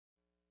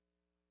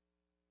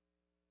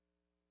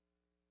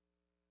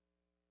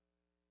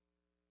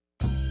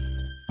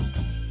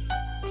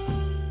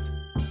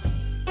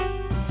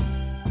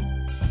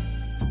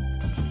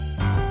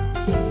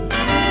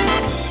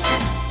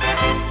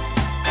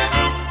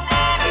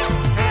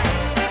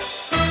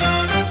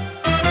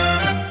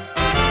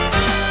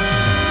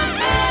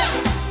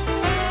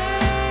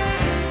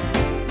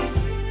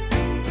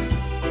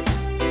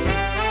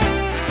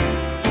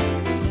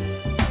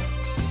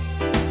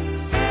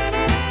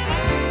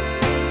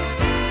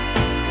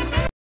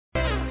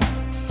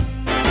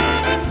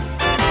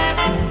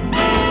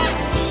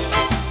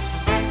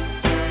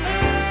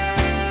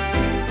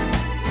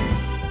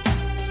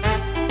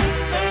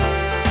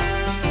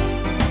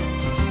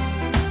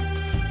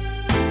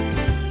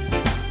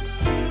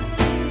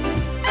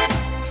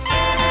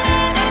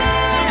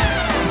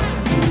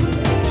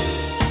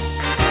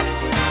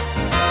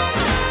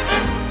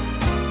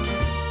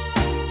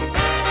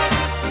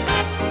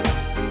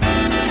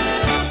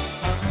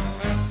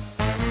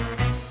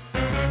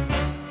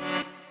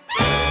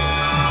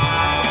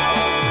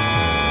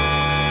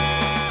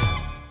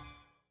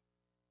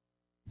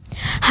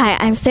Hi,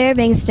 I'm Sarah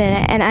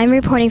Bankston, and I'm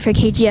reporting for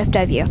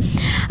KGFW.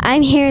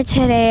 I'm here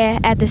today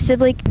at the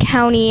Sibley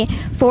County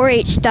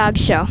 4-H Dog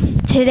Show.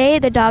 Today,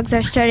 the dogs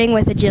are starting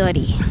with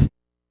agility.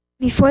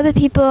 Before the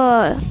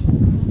people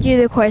do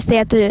the course, they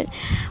have to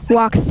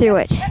walk through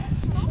it.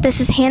 This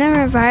is Hannah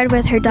Rivard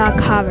with her dog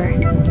Cover.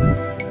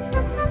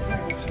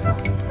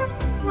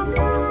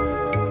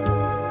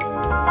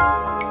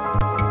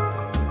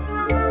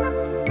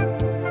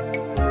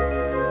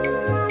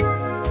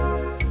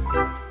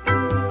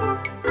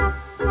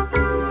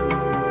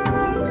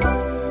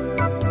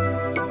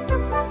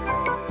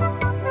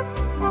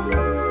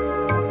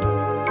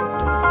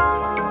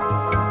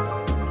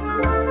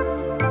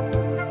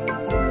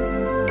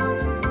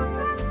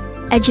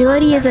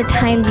 Agility is a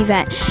timed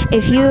event.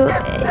 If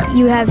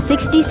you have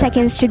 60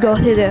 seconds to go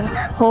through the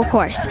whole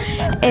course.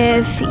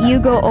 If you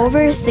go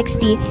over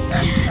 60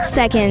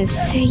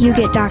 seconds, you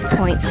get docked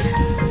points.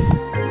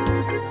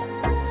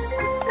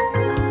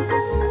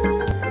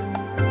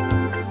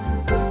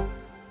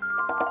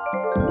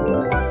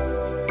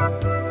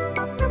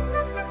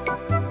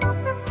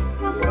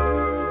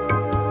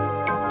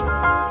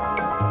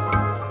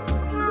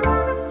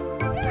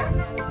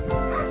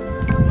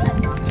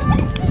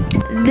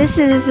 This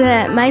is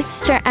my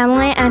sister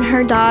Emily and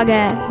her dog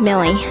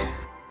Millie.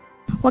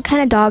 What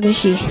kind of dog is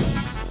she?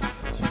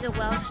 She's a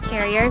Welsh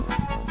Terrier.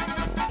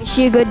 Is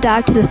she a good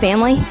dog to the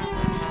family?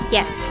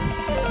 Yes.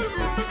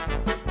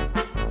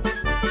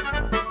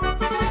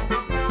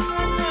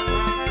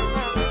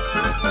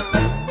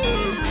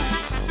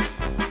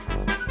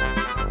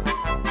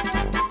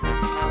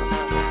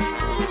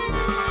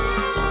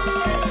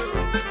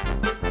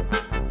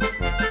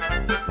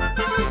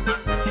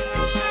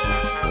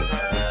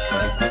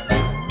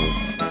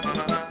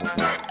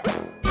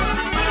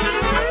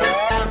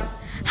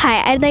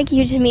 Hi, I'd like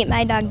you to meet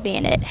my dog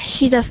Bandit.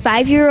 She's a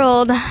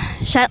 5-year-old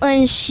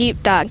Shetland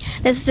sheepdog.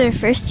 This is her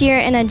first year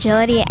in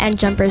agility and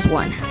jumpers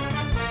 1.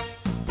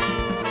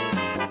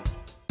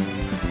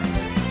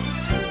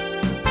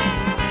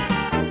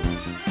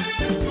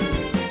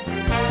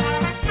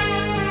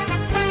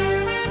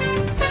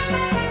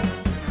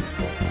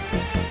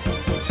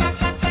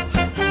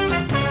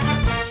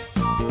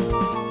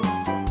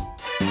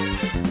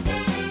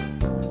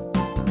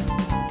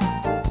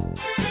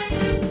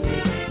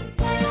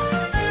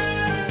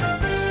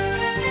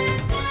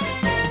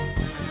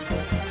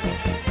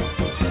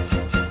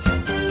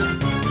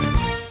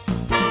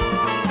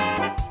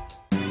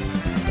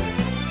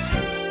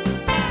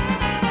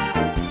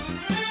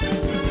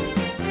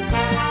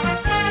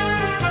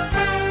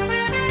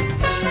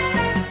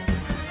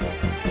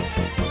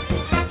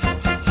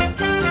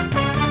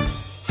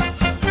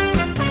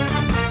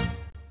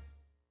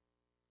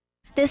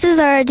 This is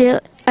our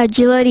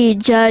agility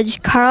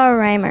judge, Carl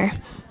Reimer.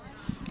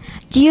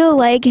 Do you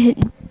like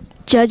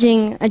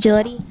judging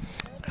agility?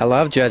 I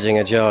love judging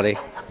agility.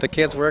 The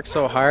kids work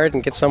so hard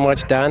and get so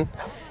much done,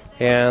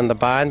 and the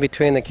bond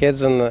between the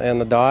kids and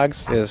the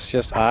dogs is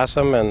just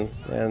awesome,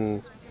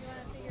 and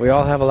we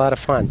all have a lot of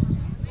fun.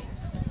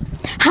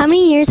 How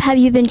many years have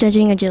you been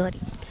judging agility?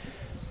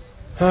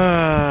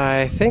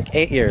 I think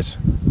 8 years.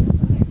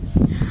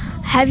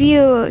 Have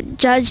you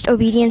judged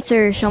obedience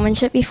or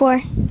showmanship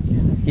before?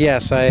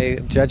 Yes, I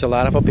judge a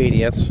lot of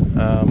obedience.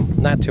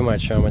 Not too much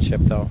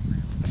showmanship, though.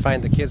 I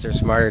find the kids are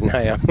smarter than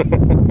I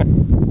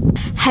am.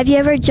 Have you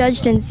ever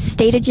judged in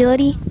state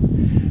agility?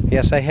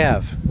 Yes, I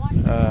have.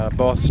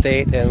 Both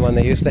state and when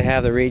they used to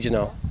have the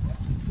regional.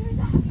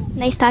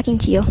 Nice talking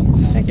to you.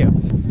 Thank you.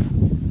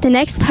 The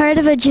next part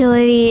of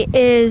agility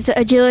is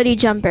agility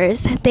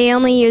jumpers. They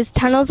only use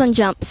tunnels and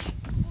jumps.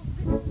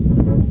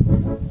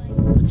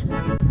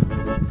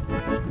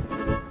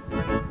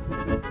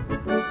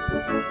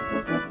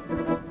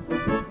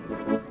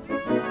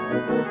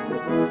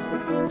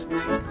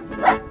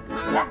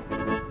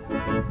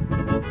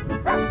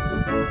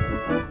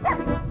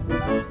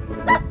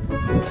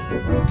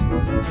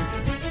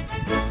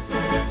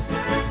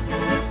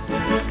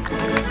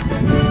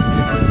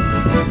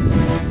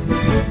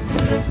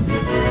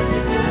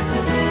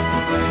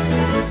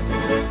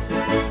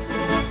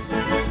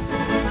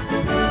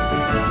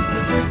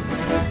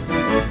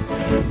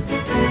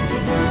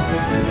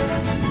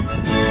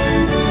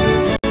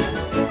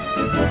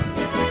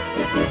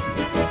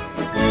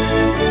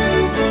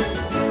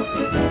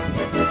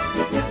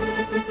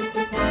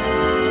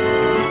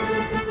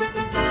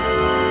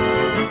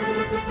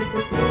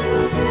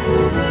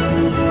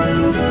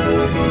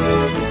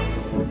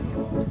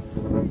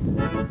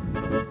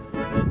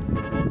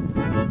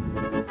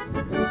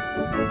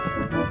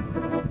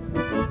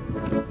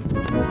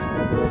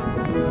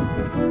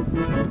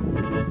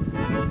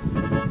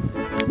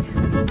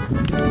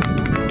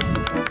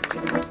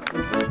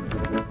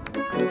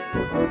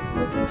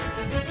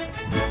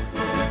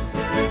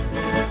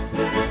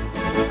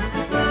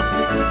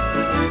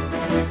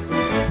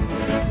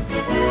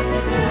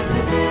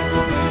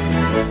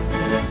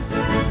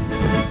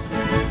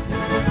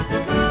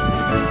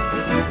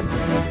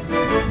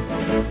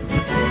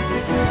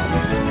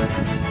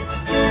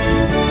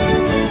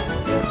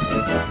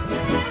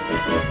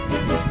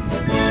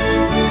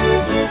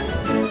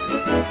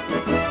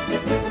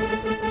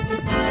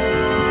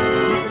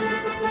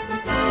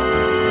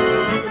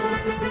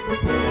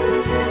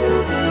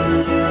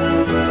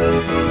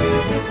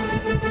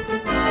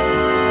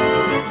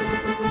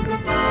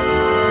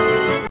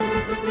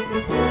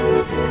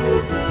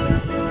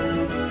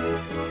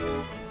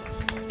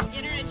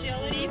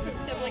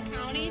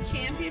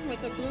 green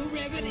with the blue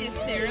ribbon is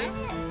Sarah.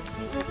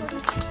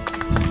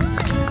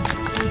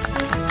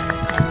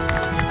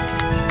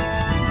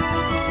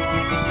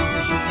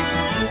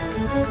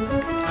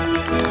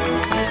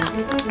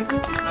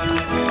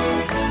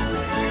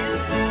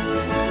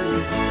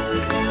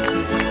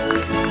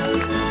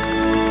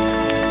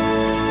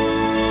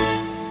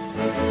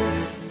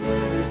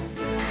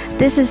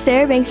 This is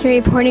Sarah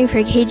Bankston reporting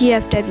for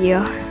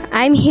KGFW.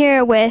 I'm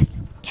here with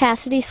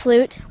Cassidy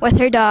Sloot. with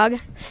her dog.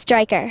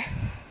 Striker.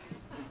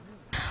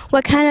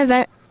 What kind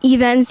of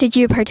events did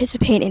you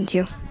participate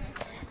into?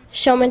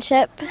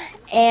 Showmanship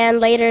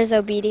and later is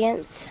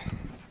obedience.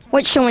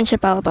 What's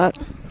showmanship all about?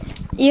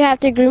 You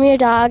have to groom your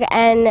dog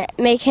and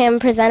make him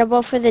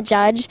presentable for the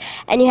judge,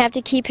 and you have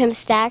to keep him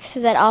stacked so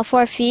that all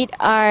 4 feet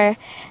are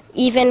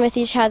even with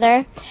each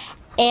other.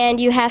 And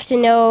you have to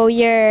know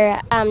your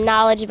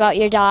knowledge about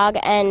your dog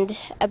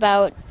and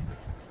about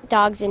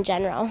dogs in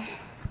general.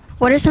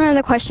 What are some of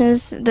the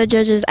questions the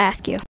judges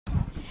ask you?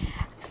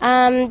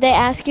 They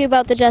ask you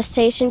about the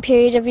gestation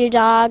period of your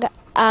dog,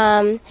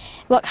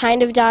 what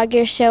kind of dog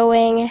you're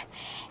showing,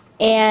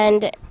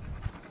 and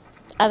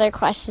other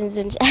questions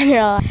in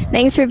general.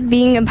 Thanks for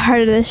being a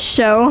part of this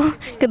show.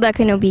 Good luck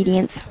in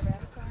obedience.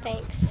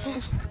 Thanks.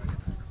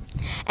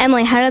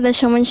 Emily, how did the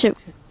showmanship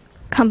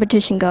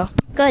competition go?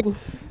 Good.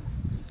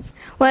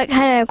 What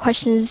kind of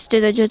questions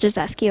did the judges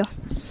ask you?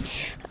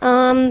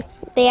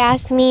 They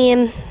asked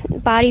me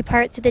body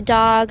parts of the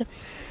dog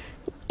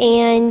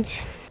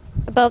and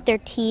about their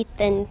teeth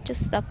and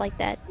just stuff like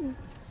that.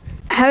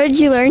 How did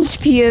you learn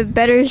to be a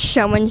better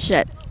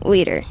showmanship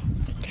leader?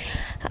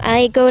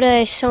 I go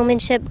to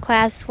showmanship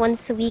class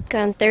once a week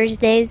on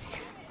Thursdays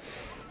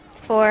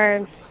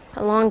for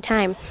a long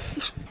time.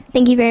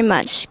 Thank you very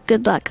much.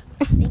 Good luck.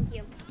 Thank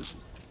you.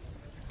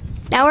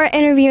 Now we're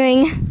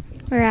interviewing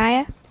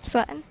Mariah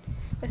Sutton.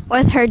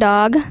 with her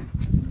dog.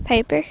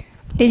 Piper.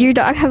 Did your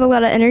dog have a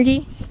lot of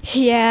energy?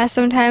 Yeah,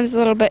 sometimes a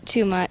little bit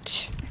too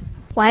much.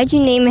 Why'd you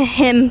name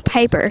him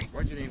Piper?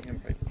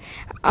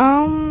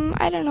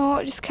 I don't know,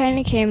 it just kind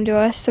of came to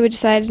us, so we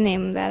decided to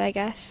name him that, I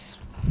guess.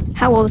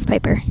 How old is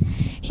Piper?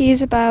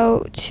 He's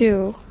about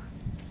 2.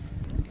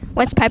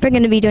 What's Piper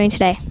going to be doing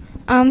today?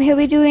 He'll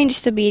be doing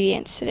just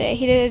obedience today.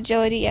 He did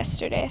agility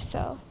yesterday,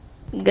 so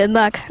Good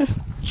luck.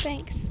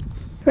 thanks.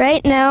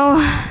 Right now,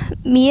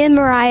 me and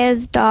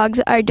Mariah's dogs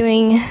are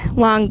doing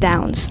long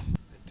downs.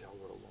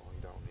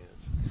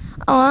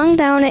 A long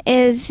down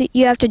is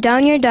you have to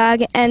down your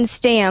dog and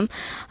stay him.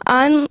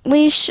 On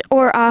leash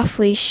or off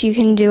leash, you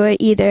can do it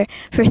either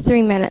for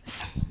 3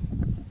 minutes.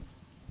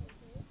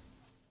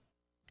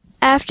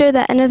 After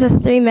the end of the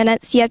 3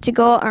 minutes, you have to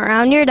go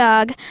around your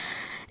dog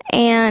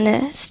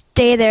and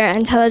stay there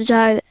until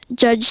the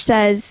judge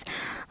says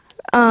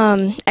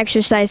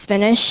exercise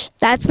finish.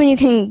 That's when you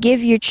can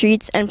give your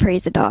treats and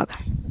praise the dog.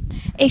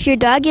 If your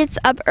dog gets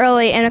up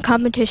early in a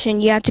competition,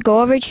 you have to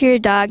go over to your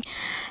dog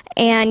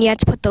and you have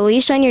to put the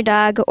leash on your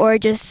dog or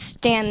just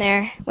stand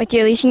there with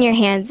your leash in your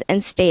hands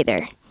and stay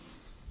there.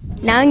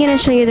 Now I'm going to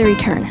show you the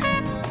return.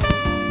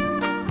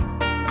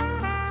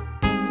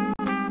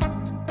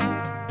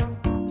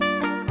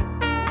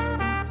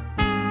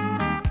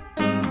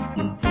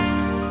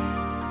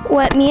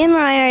 What me and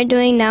Mariah are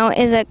doing now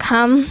is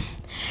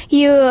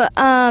you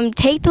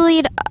take the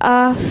lead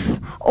off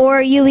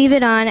or you leave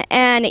it on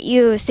and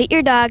you sit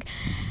your dog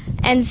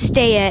and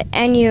stay it,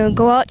 and you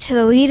go out to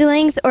the lead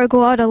length or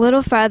go out a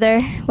little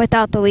farther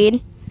without the lead,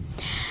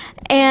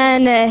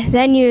 and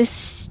then you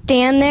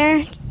stand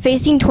there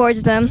facing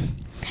towards them,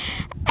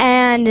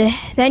 and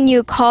then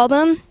you call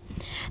them.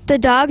 The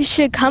dog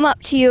should come up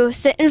to you,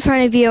 sit in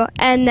front of you,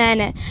 and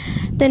then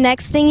the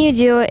next thing you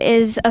do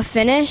is a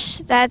finish.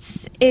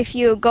 That's if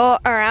you go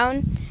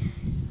around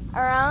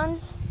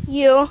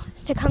you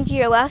to come to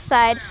your left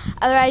side,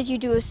 otherwise you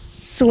do a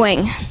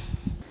swing.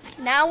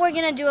 Now we're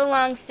gonna do a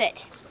long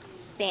sit.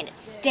 Bandit,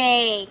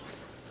 stay.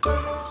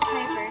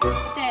 Piper,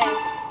 stay.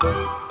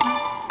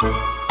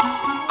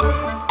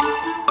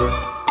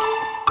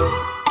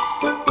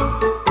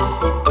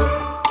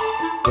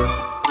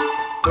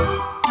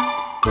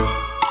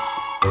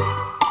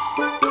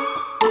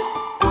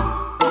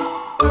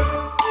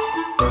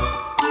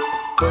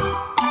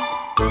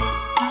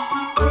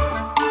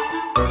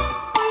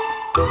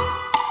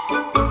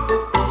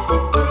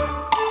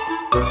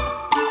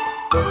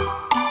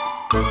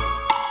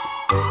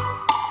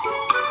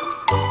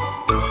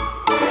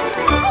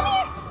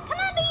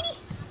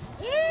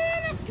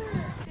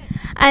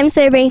 I'm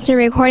Sarah Bankston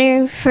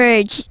recording for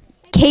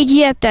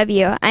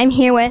KGFW. I'm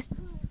here with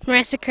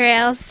Marissa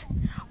Corrales.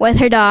 with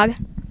her dog.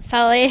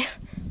 Sully.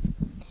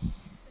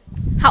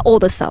 How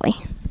old is Sully?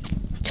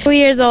 2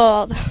 years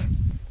old.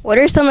 What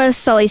are some of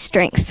Sully's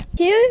strengths?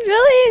 He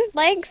really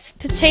likes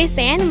to chase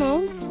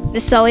animals.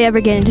 Does Sully ever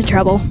get into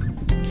trouble?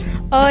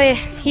 Oh, yeah,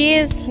 he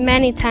is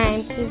many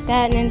times. He's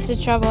gotten into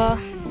trouble.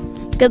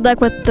 Good luck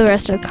with the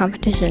rest of the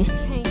competition.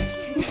 Thanks.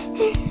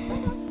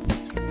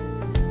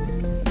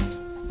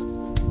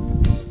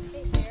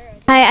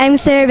 Hi, I'm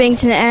Sarah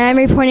Bankston and I'm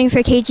reporting for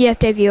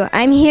KGFW.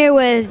 I'm here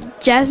with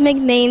Jeff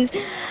McMain's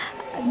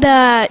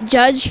the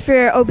judge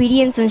for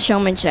obedience and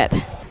showmanship.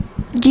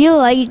 Do you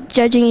like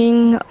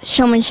judging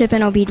showmanship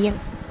and obedience?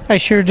 I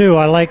sure do.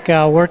 I like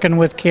working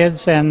with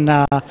kids, and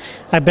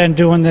I've been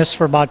doing this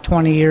for about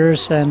 20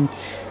 years, and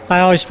I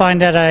always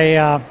find that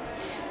I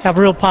have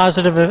real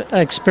positive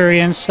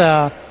experience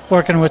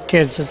working with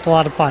kids. It's a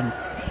lot of fun.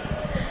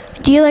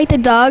 Do you like the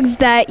dogs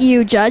that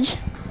you judge?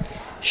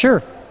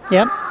 Sure.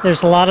 Yep.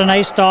 There's a lot of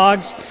nice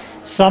dogs.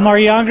 Some are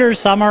younger,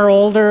 some are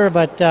older,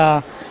 but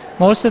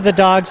most of the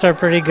dogs are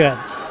pretty good.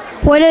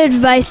 What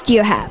advice do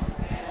you have?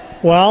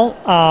 Well,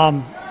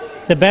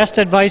 the best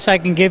advice I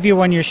can give you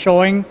when you're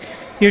showing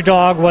your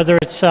dog, whether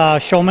it's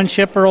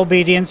showmanship or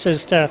obedience,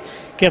 is to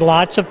get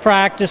lots of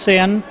practice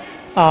in.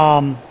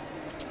 And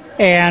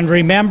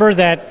remember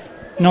that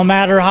no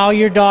matter how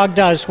your dog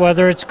does,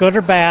 whether it's good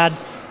or bad,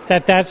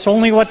 that's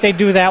only what they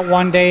do that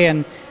one day.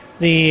 And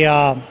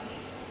the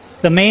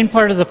main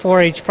part of the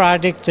 4-H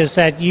project is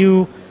that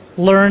you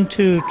learn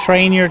to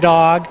train your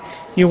dog,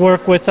 you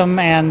work with them,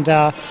 and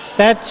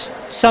that's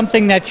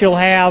something that you'll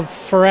have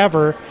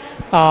forever.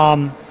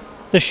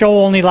 The show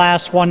only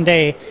lasts one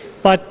day,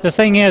 but the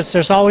thing is,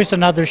 there's always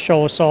another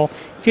show, so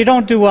if you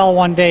don't do well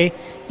one day,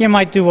 you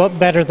might do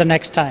better the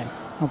next time,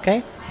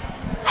 okay?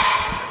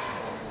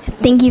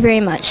 Thank you very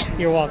much.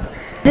 You're welcome.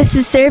 This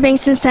is Sarah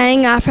Bankston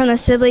signing off from the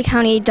Sibley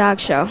County Dog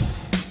Show.